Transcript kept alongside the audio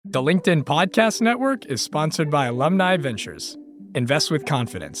The LinkedIn Podcast Network is sponsored by Alumni Ventures. Invest with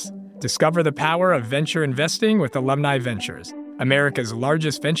confidence. Discover the power of venture investing with Alumni Ventures, America's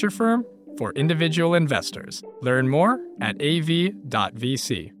largest venture firm for individual investors. Learn more at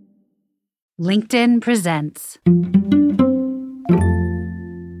av.vc. LinkedIn presents.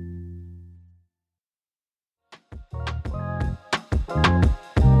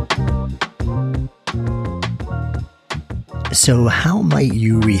 So how might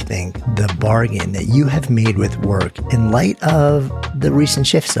you rethink the bargain that you have made with work in light of the recent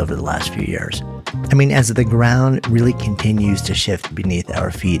shifts over the last few years? I mean, as the ground really continues to shift beneath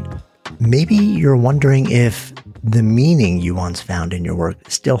our feet, maybe you're wondering if the meaning you once found in your work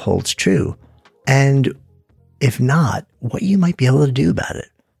still holds true. And if not, what you might be able to do about it.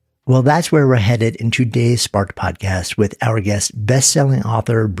 Well, that's where we're headed in today's Sparked podcast with our guest, best-selling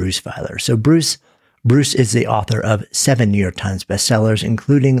author Bruce Feiler. So Bruce is the author of 7 New York Times bestsellers,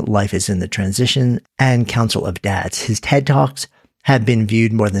 including Life is in the Transition and Council of Dads. His TED Talks have been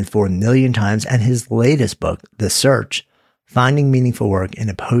viewed more than 4 million times, and his latest book, The Search, Finding Meaningful Work in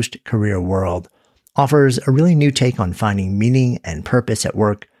a Post-Career World, offers a really new take on finding meaning and purpose at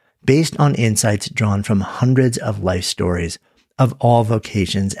work based on insights drawn from hundreds of life stories of all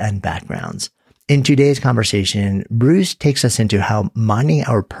vocations and backgrounds. In today's conversation, Bruce takes us into how mining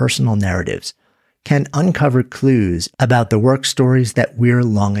our personal narratives can uncover clues about the work stories that we're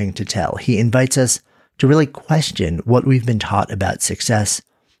longing to tell. He invites us to really question what we've been taught about success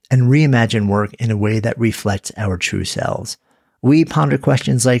and reimagine work in a way that reflects our true selves. We ponder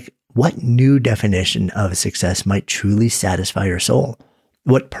questions like, what new definition of success might truly satisfy your soul?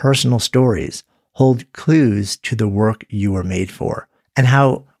 What personal stories hold clues to the work you were made for? And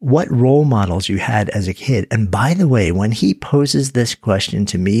what role models you had as a kid? And by the way, when he poses this question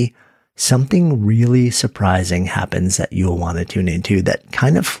to me, something really surprising happens that you'll want to tune into that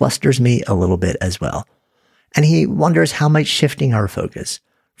kind of flusters me a little bit as well. And he wonders how might shifting our focus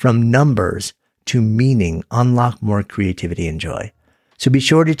from numbers to meaning unlock more creativity and joy. So be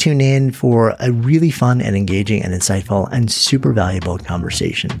sure to tune in for a really fun and engaging and insightful and super valuable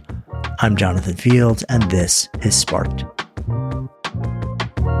conversation. I'm Jonathan Fields, and this is Sparked.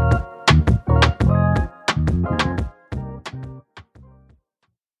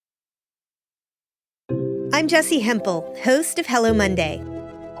 I'm Jessi Hempel, host of Hello Monday.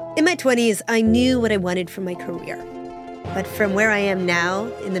 In my 20s, I knew what I wanted from my career. But from where I am now,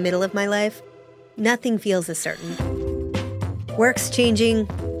 in the middle of my life, nothing feels as certain. Work's changing,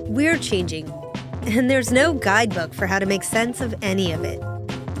 we're changing, and there's no guidebook for how to make sense of any of it.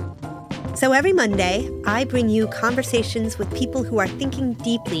 So every Monday, I bring you conversations with people who are thinking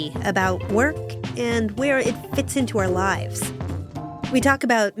deeply about work and where it fits into our lives. We talk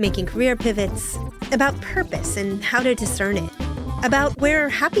about making career pivots, about purpose and how to discern it, about where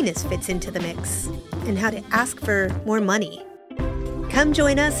happiness fits into the mix, and how to ask for more money. Come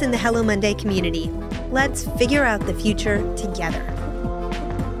join us in the Hello Monday community. Let's figure out the future together.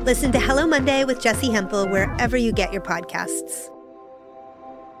 Listen to Hello Monday with Jessi Hempel wherever you get your podcasts.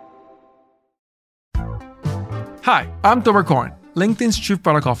 Hi, I'm Tomer Cohen, LinkedIn's Chief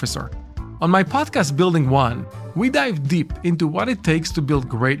Product Officer. On my podcast, Building One, we dive deep into what it takes to build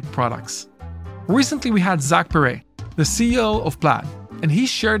great products. Recently, we had Zach Perret, the CEO of Plaid, and he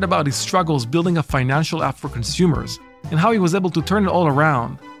shared about his struggles building a financial app for consumers and how he was able to turn it all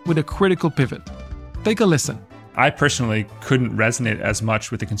around with a critical pivot. Take a listen. I personally couldn't resonate as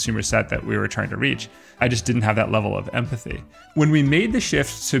much with the consumer set that we were trying to reach. I just didn't have that level of empathy. When we made the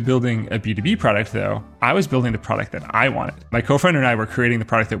shift to building a B2B product, though, I was building the product that I wanted. My co-founder and I were creating the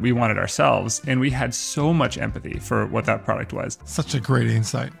product that we wanted ourselves, and we had so much empathy for what that product was. Such a great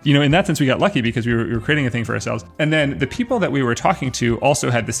insight. You know, in that sense, we got lucky because we were creating a thing for ourselves. And then the people that we were talking to also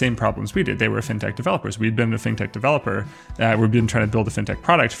had the same problems we did. They were fintech developers. We'd been a fintech developer. We'd been trying to build a fintech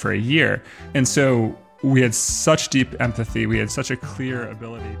product for a year. And so we had such deep empathy. We had such a clear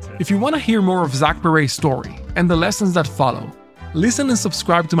ability to... If you want to hear more of Zach Perret's story and the lessons that follow, listen and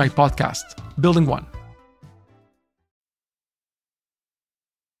subscribe to my podcast, Building One.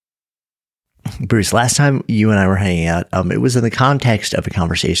 Bruce, last time you and I were hanging out, it was in the context of a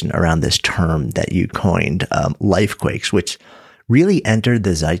conversation around this term that you coined, lifequakes, which really entered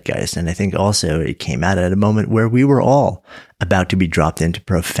the zeitgeist. And I think also it came out at a moment where we were all about to be dropped into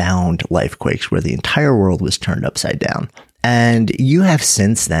profound lifequakes where the entire world was turned upside down. And you have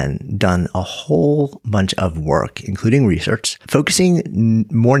since then done a whole bunch of work, including research, focusing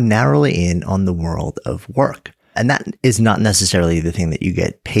more narrowly in on the world of work. And that is not necessarily the thing that you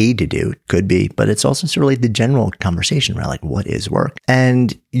get paid to do. It could be, but it's also sort of like the general conversation around like, what is work?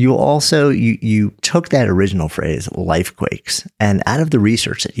 And you also, you took that original phrase, lifequakes, and out of the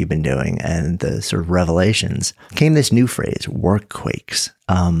research that you've been doing and the sort of revelations came this new phrase, workquakes.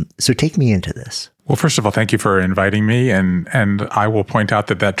 So take me into this. Well, first of all, thank you for inviting me. And I will point out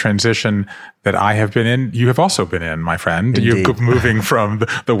that transition that I have been in, you have also been in, my friend. Indeed. You're moving from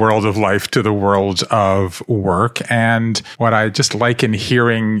the world of life to the world of work. And what I just like in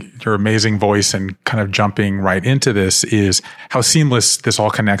hearing your amazing voice and kind of jumping right into this is how seamless this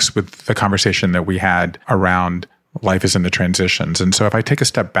all connects with the conversation that we had around life is in the transitions. And so if I take a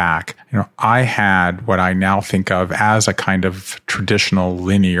step back, I had what I now think of as a kind of traditional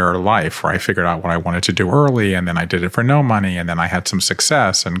linear life where I figured out what I wanted to do early, and then I did it for no money, and then I had some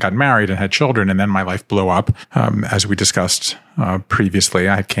success and got married and had children, and then my life blew up. As we discussed previously,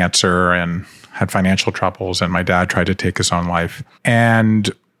 I had cancer and had financial troubles, and my dad tried to take his own life.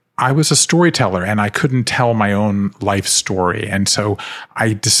 And I was a storyteller and I couldn't tell my own life story. And so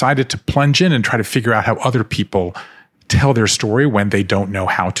I decided to plunge in and try to figure out how other people tell their story when they don't know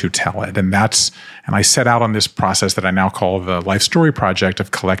how to tell it. And I set out on this process that I now call the Life Story Project of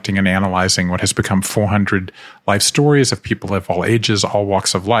collecting and analyzing what has become 400 life stories of people of all ages, all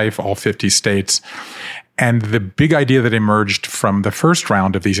walks of life, all 50 states. And the big idea that emerged from the first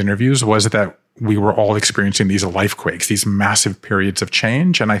round of these interviews was that we were all experiencing these lifequakes, these massive periods of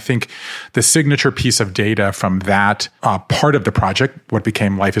change. And I think the signature piece of data from that part of the project, what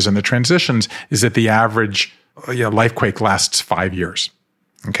became Life is in the Transitions, is that the average lifequake lasts 5 years.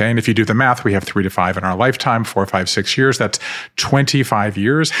 Okay. And if you do the math, we have 3 to 5 in our lifetime, 4, 5, 6 years. That's 25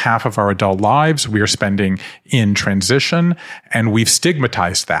 years, half of our adult lives we are spending in transition. And we've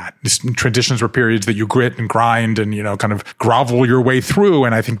stigmatized that. Transitions were periods that you grit and grind and, kind of grovel your way through.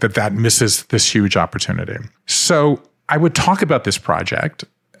 And I think that misses this huge opportunity. So I would talk about this project.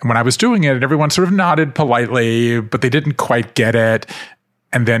 And when I was doing it, everyone sort of nodded politely, but they didn't quite get it.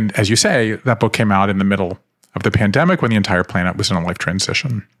 And then, as you say, that book came out in the middle of the pandemic when the entire planet was in a life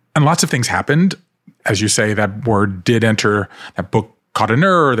transition. And lots of things happened. As you say, that word did enter, that book caught a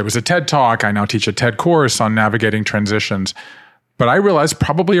nerve. There was a TED Talk. I now teach a TED course on navigating transitions. But I realized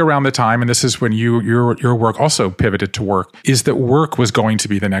probably around the time, and this is when your work also pivoted to work, is that work was going to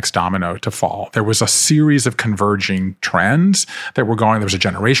be the next domino to fall. There was a series of converging trends that were going. There was a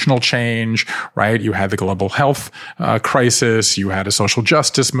generational change, right? You had the global health crisis. You had a social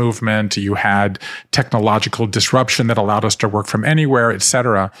justice movement. You had technological disruption that allowed us to work from anywhere, et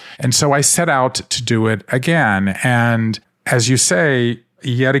cetera. And so I set out to do it again. And as you say,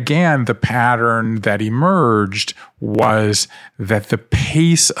 yet again, the pattern that emerged was that the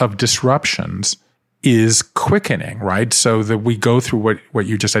pace of disruptions is quickening, right? So that we go through what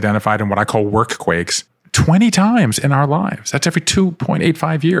you just identified and what I call workquakes 20 times in our lives. That's every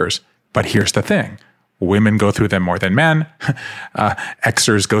 2.85 years. But here's the thing. Women go through them more than men.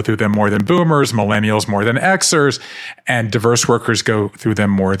 Xers go through them more than boomers, millennials more than Xers, and diverse workers go through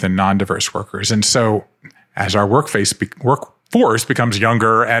them more than non-diverse workers. And so as our workforce becomes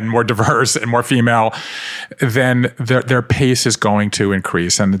younger and more diverse and more female, then their pace is going to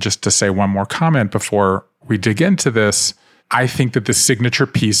increase. And just to say one more comment before we dig into this, I think that the signature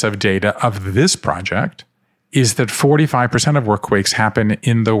piece of data of this project is that 45% of workquakes happen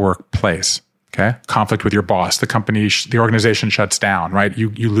in the workplace. Okay, conflict with your boss, the company, the organization shuts down, right?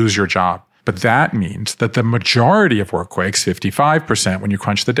 You lose your job. But that means that the majority of workquakes, 55%, when you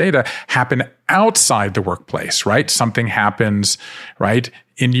crunch the data, happen outside the workplace, right? Something happens, right,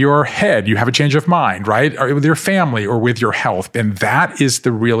 in your head. You have a change of mind, right? Or with your family or with your health. And that is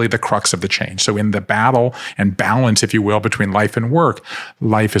really the crux of the change. So in the battle and balance, if you will, between life and work,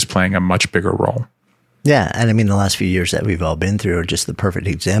 life is playing a much bigger role. Yeah. And I mean, the last few years that we've all been through are just the perfect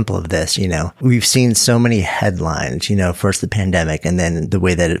example of this. We've seen so many headlines, first the pandemic and then the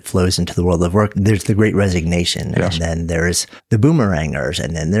way that it flows into the world of work. There's the Great Resignation. Yes. And then there's the boomerangers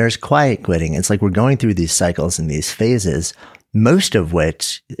and then there's quiet quitting. It's like we're going through these cycles and these phases, most of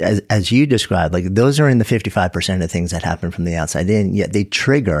which, as you described, like those are in the 55% of things that happen from the outside in, yet they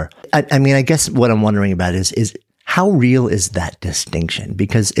trigger. I mean, I guess what I'm wondering about is how real is that distinction?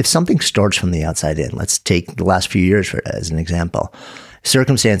 Because if something starts from the outside in, let's take the last few years as an example,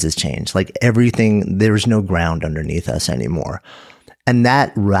 circumstances change, like everything, there's no ground underneath us anymore. And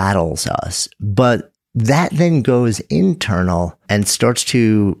that rattles us. But that then goes internal and starts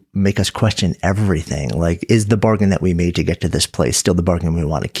to make us question everything. Like, is the bargain that we made to get to this place still the bargain we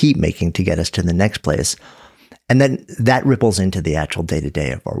want to keep making to get us to the next place? And then that ripples into the actual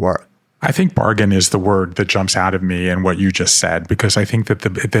day-to-day of our work. I think bargain is the word that jumps out of me in what you just said, because I think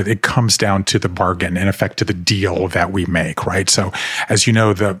that it comes down to the bargain, in effect, to the deal that we make, right? So as you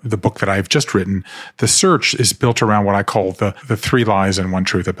know, the book that I've just written, The Search, is built around what I call the 3 lies and 1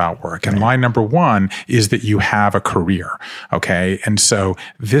 truth about work. And lie number 1 is that you have a career, okay? And so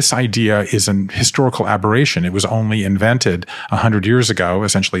this idea is an historical aberration. It was only invented 100 years ago,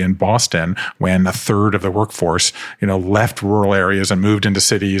 essentially in Boston, when a third of the workforce, left rural areas and moved into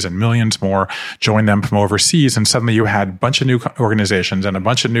cities, and millions more joined them from overseas. And suddenly you had a bunch of new organizations and a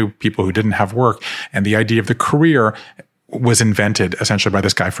bunch of new people who didn't have work. And the idea of the career was invented essentially by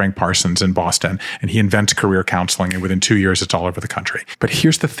this guy, Frank Parsons, in Boston. And he invents career counseling, and within 2 years, it's all over the country. But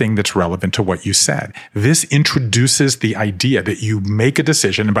here's the thing that's relevant to what you said. This introduces the idea that you make a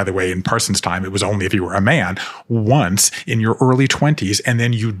decision. And by the way, in Parsons' time, it was only if you were a man, once in your early 20s. And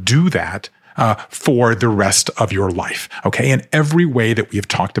then you do that for the rest of your life. Okay. And every way that we've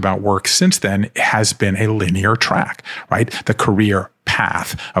talked about work since then has been a linear track, right? The career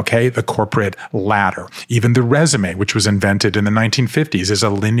path, okay? The corporate ladder, even the resume, which was invented in the 1950s, is a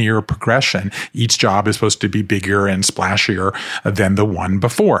linear progression. Each job is supposed to be bigger and splashier than the one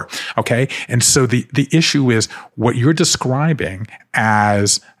before, okay? And so the issue is what you're describing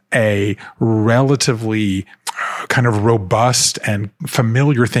as a relatively kind of robust and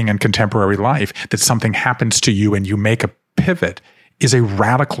familiar thing in contemporary life, that something happens to you and you make a pivot, is a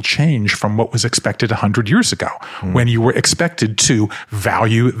radical change from what was expected 100 years ago, when you were expected to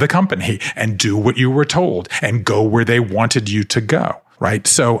value the company and do what you were told and go where they wanted you to go. Right.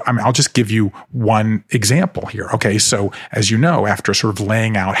 So, I'll just give you one example here. Okay. So as you know, after sort of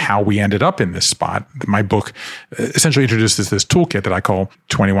laying out how we ended up in this spot, my book essentially introduces this toolkit that I call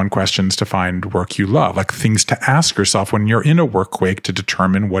 21 questions to find work you love, like things to ask yourself when you're in a work quake to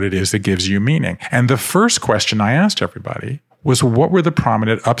determine what it is that gives you meaning. And the first question I asked everybody was, what were the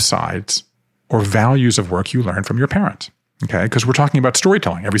prominent upsides or values of work you learned from your parents? Okay. Because we're talking about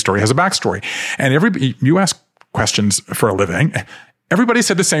storytelling. Every story has a backstory. And you ask questions for a living. Everybody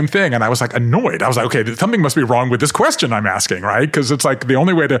said the same thing. And I was like annoyed. I was like, okay, something must be wrong with this question I'm asking, right? Because it's like the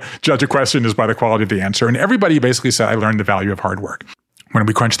only way to judge a question is by the quality of the answer. And everybody basically said, I learned the value of hard work. When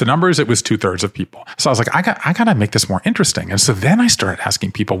we crunched the numbers, it was 2/3 of people. So I was like, I got to make this more interesting. And so then I started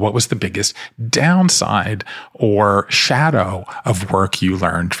asking people, what was the biggest downside or shadow of work you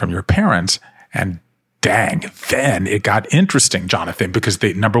learned from your parents? And dang, then it got interesting, Jonathan, because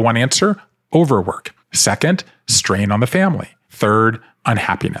the number one answer, overwork. Second, strain on the family. Third,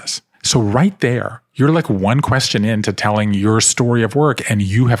 unhappiness. So right there, you're like one question into telling your story of work, and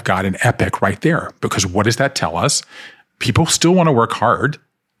you have got an epic right there. Because what does that tell us? People still want to work hard,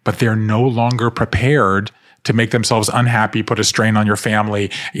 but they're no longer prepared to make themselves unhappy, put a strain on your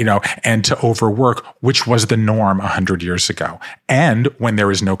family, and to overwork, which was the norm 100 years ago. And when there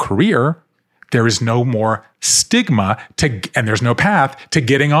is no career, there is no more stigma and there's no path to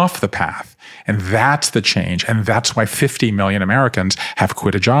getting off the path. And that's the change. And that's why 50 million Americans have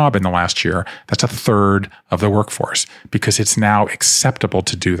quit a job in the last year. That's 1/3 of the workforce, because it's now acceptable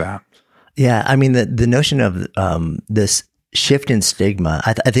to do that. Yeah. I mean, the notion of this shift in stigma,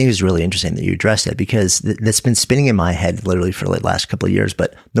 I think is really interesting that you addressed it, because that's been spinning in my head literally for the last couple of years,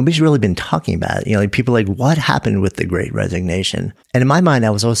 but nobody's really been talking about it. Like people are like, what happened with the Great Resignation? And in my mind, I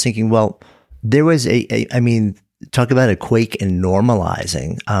was always thinking, well, there was talk about a quake in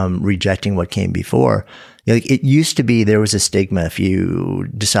normalizing, rejecting what came before. It used to be there was a stigma if you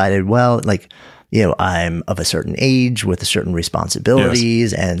decided, well, I'm of a certain age with certain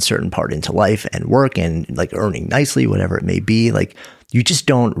responsibilities and certain part into life and work and like earning nicely, whatever it may be. Like you just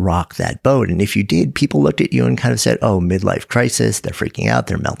don't rock that boat. And if you did, people looked at you and kind of said, oh, midlife crisis, they're freaking out,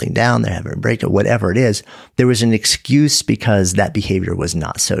 they're melting down, they're having a breakdown, whatever it is. There was an excuse because that behavior was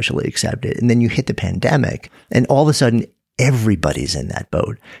not socially accepted. And then you hit the pandemic and all of a sudden everybody's in that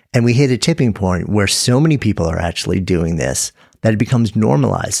boat. And we hit a tipping point where so many people are actually doing this that it becomes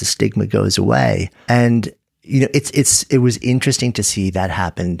normalized. The stigma goes away. And, it was interesting to see that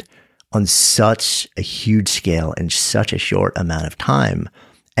happened on such a huge scale in such a short amount of time.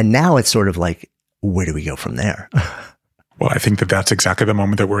 And now it's sort of like, where do we go from there? Well, I think that that's exactly the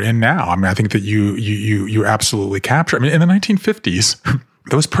moment that we're in now. I mean, I think that you absolutely capture. I mean, in the 1950s,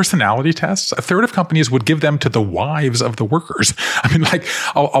 those personality tests, 1/3 of companies would give them to the wives of the workers. I mean, like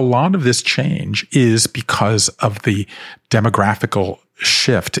a lot of this change is because of the demographical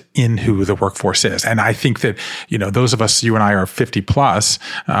shift in who the workforce is. And I think that, those of us, you and I are 50 plus,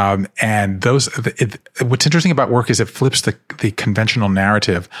 and what's interesting about work is it flips the conventional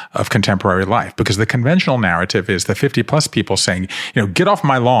narrative of contemporary life, because the conventional narrative is the 50 plus people saying, get off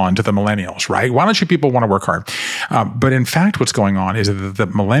my lawn to the millennials, right? Why don't you people want to work hard? But in fact, what's going on is that the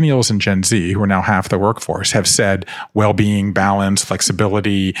millennials and Gen Z, who are now half the workforce, have said well-being, balance,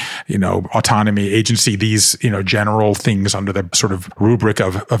 flexibility, autonomy, agency, these, general things under the sort of rubric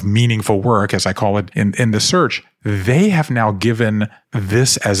of meaningful work, as I call it in the search. They have now given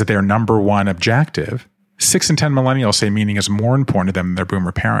this as their number one objective. 6 in 10 millennials say meaning is more important to them than their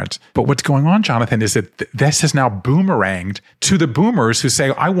boomer parents. But what's going on, Jonathan, is that this has now boomeranged to the boomers who say,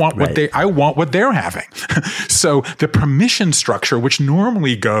 I want what they're having. So the permission structure, which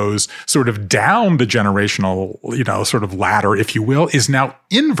normally goes sort of down the generational, sort of ladder, if you will, is now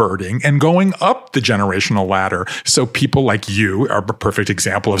inverting and going up the generational ladder. So people like you are a perfect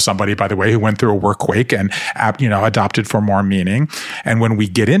example of somebody, by the way, who went through a work quake and, adopted for more meaning. And when we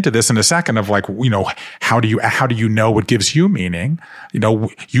get into this in a second of how do you know what gives you meaning?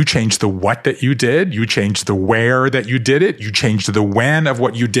 You changed the what that you did. You changed the where that you did it. You changed the when of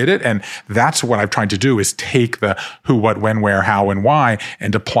what you did it. And that's what I'm trying to do, is take the who, what, when, where, how, and why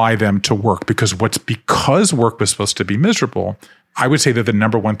and apply them to work. Because work was supposed to be miserable, I would say that the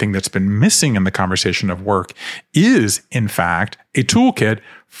number one thing that's been missing in the conversation of work is, in fact, a toolkit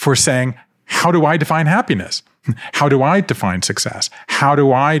for saying, how do I define happiness? How do I define success? How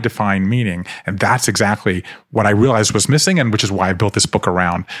do I define meaning? And that's exactly what I realized was missing, and which is why I built this book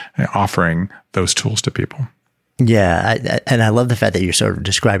around offering those tools to people. Yeah, and I love the fact that you're sort of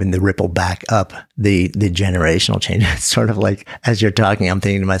describing the ripple back up the generational change. It's sort of like, as you're talking, I'm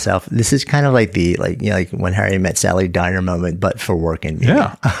thinking to myself, this is kind of like like when Harry met Sally Diner moment, but for work and meaning.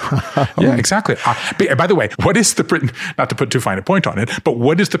 Yeah, exactly. By the way, what is not to put too fine a point on it, but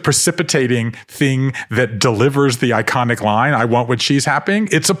what is the precipitating thing that delivers the iconic line, I want what she's having?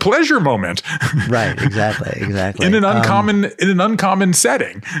 It's a pleasure moment. Right, exactly. in an uncommon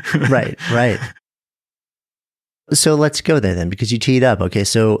setting. Right. So let's go there then, because you teed up. Okay,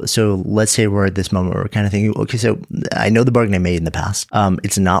 so let's say we're at this moment where we're kind of thinking, okay, so I know the bargain I made in the past.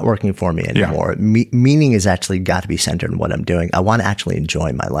 It's not working for me anymore. Yeah. Meaning is actually got to be centered in what I'm doing. I want to actually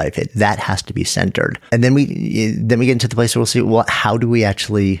enjoy my life. That has to be centered. And then we get into the place where we'll see, well, how do we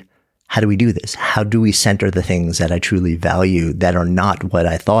do this? How do we center the things that I truly value that are not what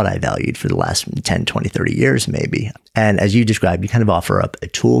I thought I valued for the last 10, 20, 30 years, maybe? And as you described, you kind of offer up a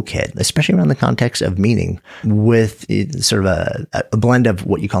toolkit, especially around the context of meaning, with sort of a blend of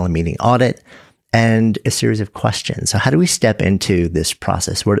what you call a meaning audit and a series of questions. So how do we step into this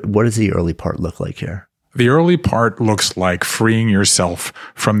process? What does the early part look like here? The early part looks like freeing yourself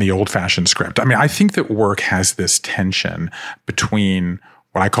from the old-fashioned script. I mean, I think that work has this tension between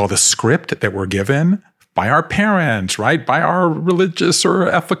what I call the script that we're given by our parents, right? By our religious or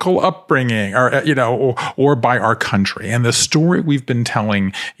ethical upbringing, or by our country. And the story we've been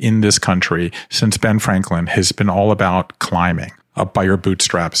telling in this country since Ben Franklin has been all about climbing up by your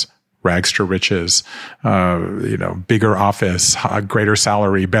bootstraps, rags to riches, bigger office, greater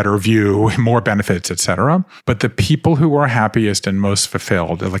salary, better view, more benefits, etc. But the people who are happiest and most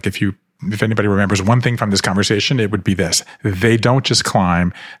fulfilled, like if anybody remembers one thing from this conversation, it would be this. They don't just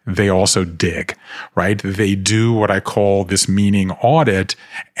climb, they also dig, right? They do what I call this meaning audit,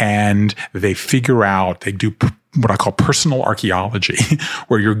 and they figure out, they do what I call personal archaeology,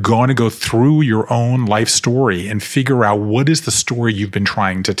 where you're going to go through your own life story and figure out what is the story you've been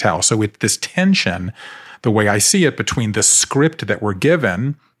trying to tell. So with this tension, the way I see it, between the script that we're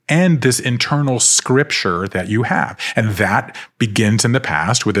given and this internal scripture that you have. And that begins in the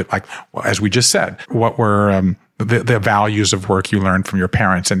past with it, like, well, as we just said, what were the values of work you learned from your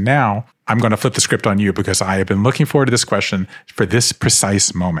parents. And now I'm going to flip the script on you, because I have been looking forward to this question for this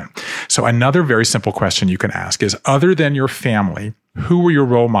precise moment. So another very simple question you can ask is, other than your family, who were your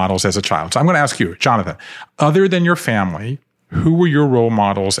role models as a child? So I'm going to ask you, Jonathan, other than your family, who were your role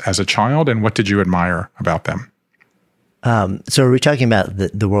models as a child, and what did you admire about them? So are we talking about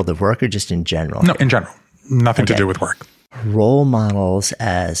the world of work, or just in general? No, in general. Nothing to do with work. Role models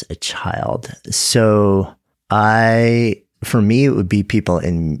as a child. So for me, it would be people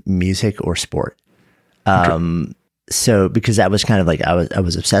in music or sport. So because that was kind of like, I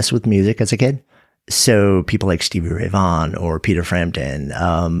was obsessed with music as a kid. So people like Stevie Ray Vaughan or Peter Frampton,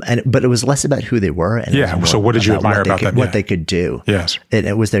 but it was less about who they were. And so what did you admire about them? What they could do. Yes.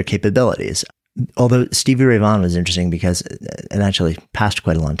 It was their capabilities. Although Stevie Ray Vaughan was interesting because, and actually passed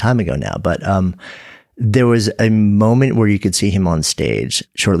quite a long time ago now, but there was a moment where you could see him on stage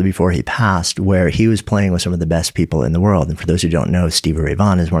shortly before he passed, where he was playing with some of the best people in the world. And for those who don't know, Stevie Ray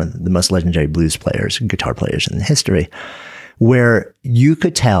Vaughan is one of the most legendary blues players, guitar players in history, where you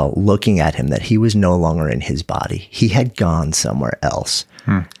could tell looking at him that he was no longer in his body. He had gone somewhere else.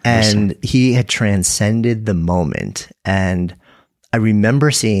 And he had transcended the moment. And I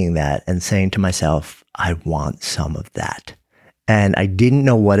remember seeing that and saying to myself, I want some of that. And I didn't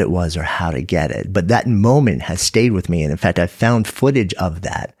know what it was or how to get it. But that moment has stayed with me. And in fact, I found footage of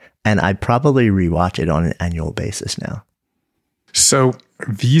that. And I probably rewatch it on an annual basis now. So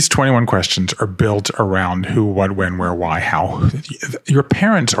these 21 questions are built around who, what, when, where, why, how. Your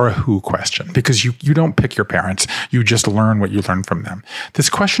parents are a who question because you don't pick your parents. You just learn what you learn from them. This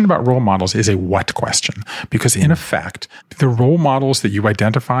question about role models is a what question because in effect, the role models that you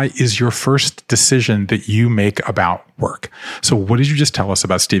identify is your first decision that you make about work. So what did you just tell us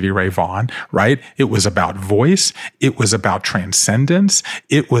about Stevie Ray Vaughan, right? It was about voice. It was about transcendence.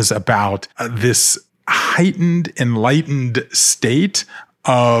 It was about this heightened, enlightened state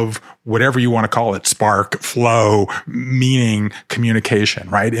of whatever you want to call it, spark, flow, meaning, communication,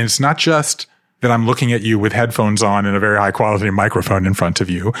 right? And it's not just that I'm looking at you with headphones on and a very high quality microphone in front of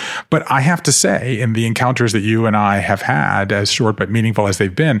you. But I have to say, in the encounters that you and I have had, as short but meaningful as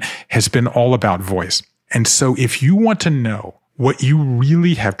they've been, has been all about voice. And so if you want to know what you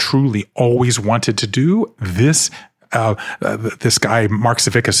really have truly always wanted to do, this guy, Mark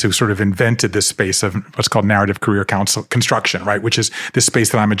Savickas, who sort of invented this space of what's called narrative career construction, right? Which is this space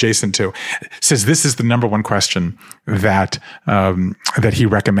that I'm adjacent to, says this is the number one question that he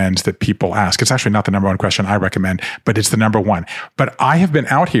recommends that people ask. It's actually not the number one question I recommend, but it's the number one. But I have been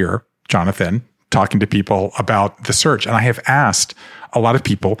out here, Jonathan, talking to people about the search, and I have asked a lot of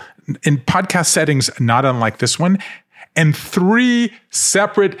people in podcast settings, not unlike this one, and 3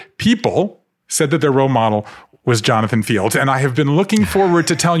 separate people said that their role model was Jonathan Fields. And I have been looking forward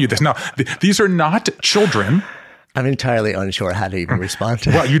to telling you this. Now, these are not children. I'm entirely unsure how to even respond to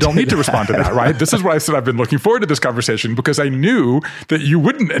Well, you don't need to respond to that, right? This is why I said I've been looking forward to this conversation because I knew that you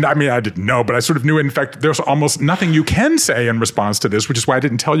wouldn't. And I mean, I didn't know, but I sort of knew, in fact, there's almost nothing you can say in response to this, which is why I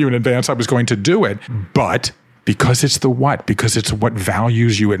didn't tell you in advance I was going to do it. But because it's the what, because it's what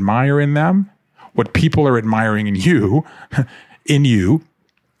values you admire in them, what people are admiring in you,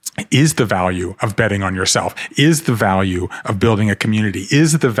 is the value of betting on yourself, is the value of building a community,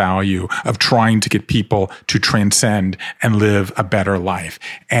 is the value of trying to get people to transcend and live a better life.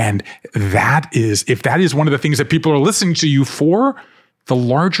 And that is, if that is one of the things that people are listening to you for, the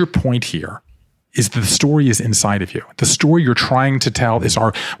larger point here is the story is inside of you. The story you're trying to tell is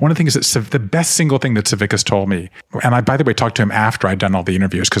one of the things that's the best single thing that Savickas told me. And I, by the way, talked to him after I'd done all the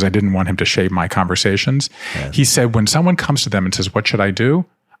interviews because I didn't want him to shade my conversations. Yeah. He said, when someone comes to them and says, what should I do?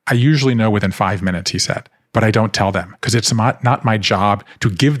 I usually know within 5 minutes, he said, but I don't tell them because it's not my job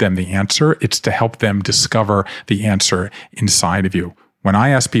to give them the answer. It's to help them discover the answer inside of you. When I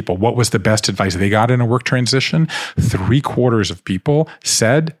ask people what was the best advice they got in a work transition, 3/4 of people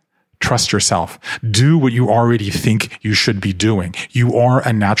said, trust yourself. Do what you already think you should be doing. You are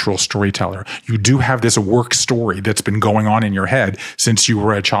a natural storyteller. You do have this work story that's been going on in your head since you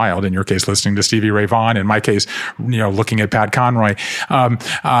were a child. In your case, listening to Stevie Ray Vaughan. In my case, looking at Pat Conroy.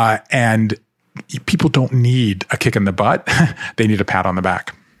 And people don't need a kick in the butt. They need a pat on the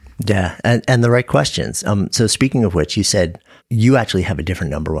back. Yeah. And the right questions. So speaking of which, you said you actually have a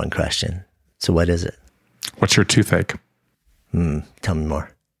different number one question. So what is it? What's your toothache? Tell me more.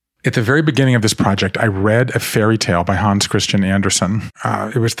 At the very beginning of this project, I read a fairy tale by Hans Christian Andersen.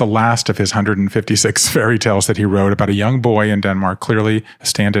 It was the last of his 156 fairy tales that he wrote about a young boy in Denmark, clearly a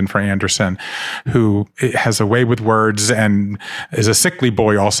stand-in for Andersen, who has a way with words and is a sickly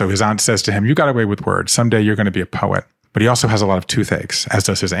boy also. His aunt says to him, you got a way with words. Someday you're going to be a poet. But he also has a lot of toothaches, as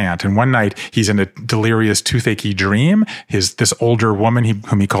does his aunt. And one night, he's in a delirious toothache dream. This older woman,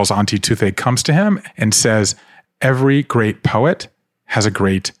 whom he calls Auntie Toothache, comes to him and says, every great poet has a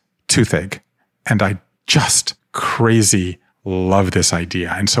great toothache. And I just crazy love this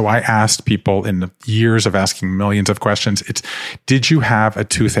idea. And so I asked people in the years of asking millions of questions, did you have a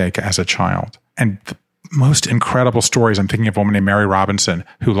toothache as a child? And the most incredible stories, I'm thinking of a woman named Mary Robinson,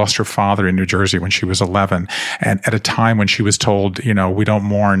 who lost her father in New Jersey when she was 11. And at a time when she was told, we don't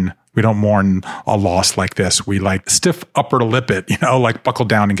mourn a loss like this. We stiff upper lip it, buckle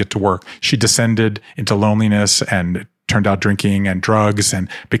down and get to work. She descended into loneliness and turned out drinking and drugs and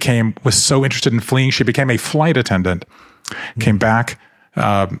was so interested in fleeing. She became a flight attendant, came back,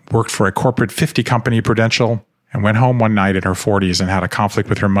 worked for a corporate 50 company, Prudential, and went home one night in her 40s and had a conflict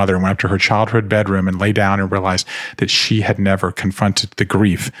with her mother and went up to her childhood bedroom and lay down and realized that she had never confronted the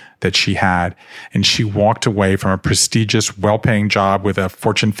grief that she had. And she walked away from a prestigious, well-paying job with a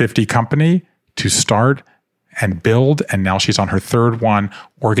Fortune 50 company to start and build, and now she's on her third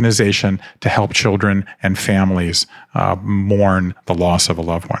organization to help children and families mourn the loss of a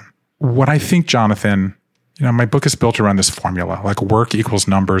loved one. What I think, Jonathan, my book is built around this formula, like work equals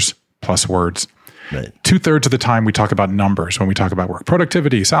numbers plus words. Right. 2/3 of the time we talk about numbers when we talk about work,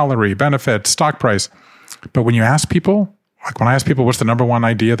 productivity, salary, benefits, stock price. But when you ask people, like when I ask people, what's the number one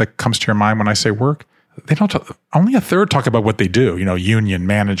idea that comes to your mind when I say work? They don't only 1/3 talk about what they do, union,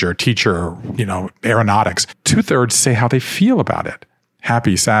 manager, teacher, aeronautics. 2/3 say how they feel about it.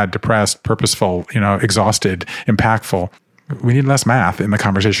 Happy, sad, depressed, purposeful, exhausted, impactful. We need less math in the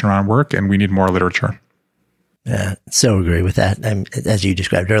conversation around work, and we need more literature. Yeah, so agree with that. As you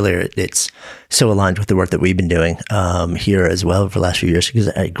described earlier, it's so aligned with the work that we've been doing here as well for the last few years, because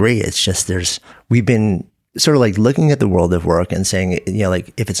I agree. It's just we've been sort of like looking at the world of work and saying,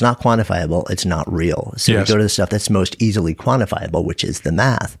 like if it's not quantifiable, it's not real. So yes. We go to the stuff that's most easily quantifiable, which is the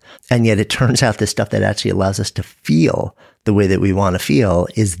math. And yet it turns out the stuff that actually allows us to feel the way that we want to feel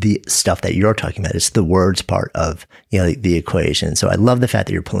is the stuff that you're talking about. It's the words part of, the equation. So I love the fact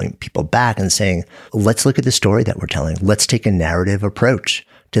that you're pulling people back and saying, let's look at the story that we're telling. Let's take a narrative approach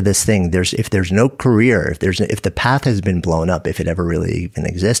to this thing. If there's no career, if the path has been blown up, if it ever really even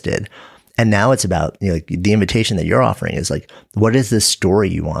existed, and now it's about, the invitation that you're offering is like, what is the story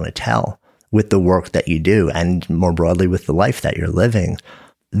you want to tell with the work that you do and more broadly with the life that you're living?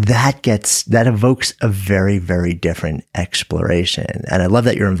 That evokes a very, very different exploration. And I love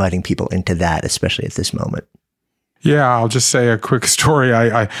that you're inviting people into that, especially at this moment. Yeah, I'll just say a quick story.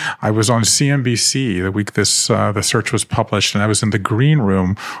 I was on CNBC the week the search was published, and I was in the green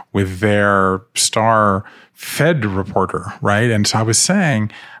room with their star Fed reporter, right? And so I was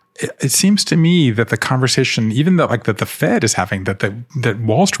saying, it seems to me that the conversation, even that the Fed is having, that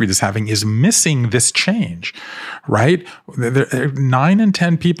Wall Street is having, is missing this change, right? 9 in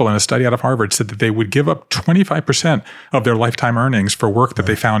 10 people in a study out of Harvard said that they would give up 25% of their lifetime earnings for work that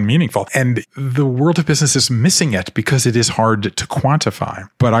they found meaningful. And the world of business is missing it because it is hard to quantify.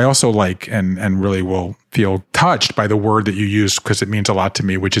 But I also like, and really will feel touched by the word that you used, because it means a lot to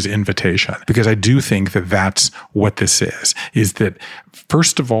me, which is invitation. Because I do think that that's what this is that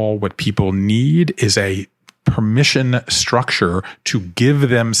first of all, what people need is a permission structure to give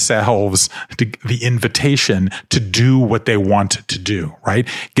themselves the invitation to do what they want to do, right?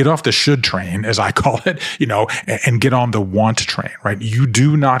 Get off the should train, as I call it, and get on the want train, right? You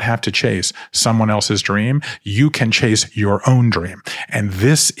do not have to chase someone else's dream. You can chase your own dream. And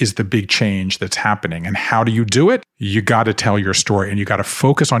this is the big change that's happening. And how do you do it? You got to tell your story, and you got to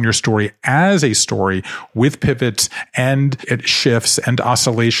focus on your story as a story with pivots and shifts and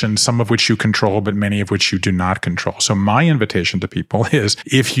oscillations, some of which you control, but many of which you do not control. So my invitation to people is,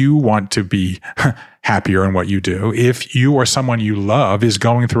 if you want to be happier in what you do, if you or someone you love is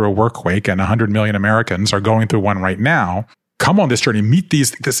going through a work quake, and 100 million Americans are going through one right now, come on this journey, meet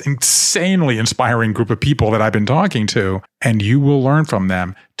this insanely inspiring group of people that I've been talking to, and you will learn from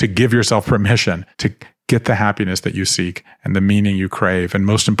them to give yourself permission to get the happiness that you seek and the meaning you crave, and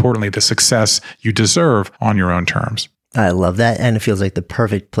most importantly, the success you deserve on your own terms. I love that. And it feels like the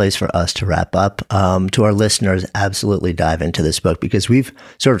perfect place for us to wrap up. To our listeners, absolutely dive into this book, because we've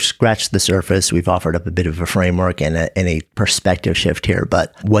sort of scratched the surface. We've offered up a bit of a framework and a perspective shift here.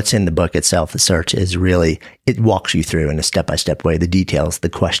 But what's in the book itself, The Search, is really, it walks you through in a step-by-step way, the details, the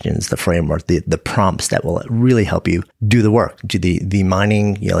questions, the framework, the prompts that will really help you do the work, do the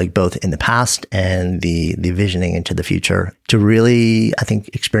mining, both in the past and the visioning into the future, to really, I think,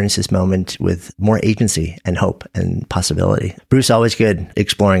 experience this moment with more agency and hope and possibility. Bruce, always good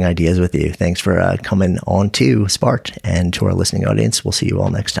exploring ideas with you. Thanks for coming on to Sparked, and to our listening audience, we'll see you all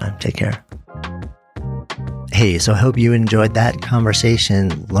next time. Take care. Hey, so I hope you enjoyed that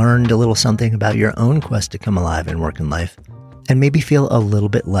conversation, learned a little something about your own quest to come alive in work and life, and maybe feel a little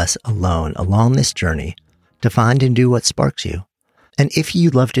bit less alone along this journey to find and do what sparks you. And if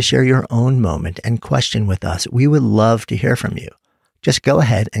you'd love to share your own moment and question with us, we would love to hear from you. Just go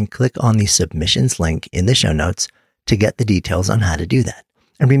ahead and click on the submissions link in the show notes to get the details on how to do that.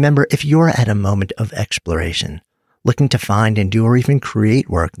 And remember, if you're at a moment of exploration, looking to find and do or even create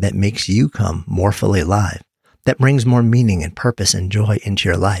work that makes you come more fully alive, that brings more meaning and purpose and joy into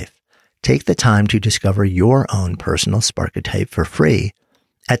your life, take the time to discover your own personal Sparketype for free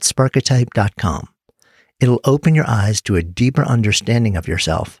at Sparketype.com. It'll open your eyes to a deeper understanding of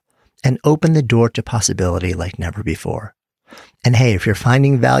yourself and open the door to possibility like never before. And hey, if you're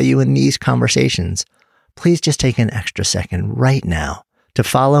finding value in these conversations, please just take an extra second right now to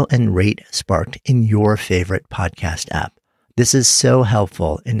follow and rate Sparked in your favorite podcast app. This is so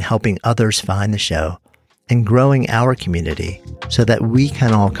helpful in helping others find the show and growing our community so that we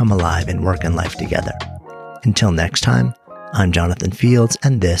can all come alive in work and life together. Until next time, I'm Jonathan Fields,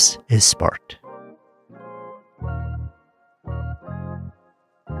 and this is Sparked.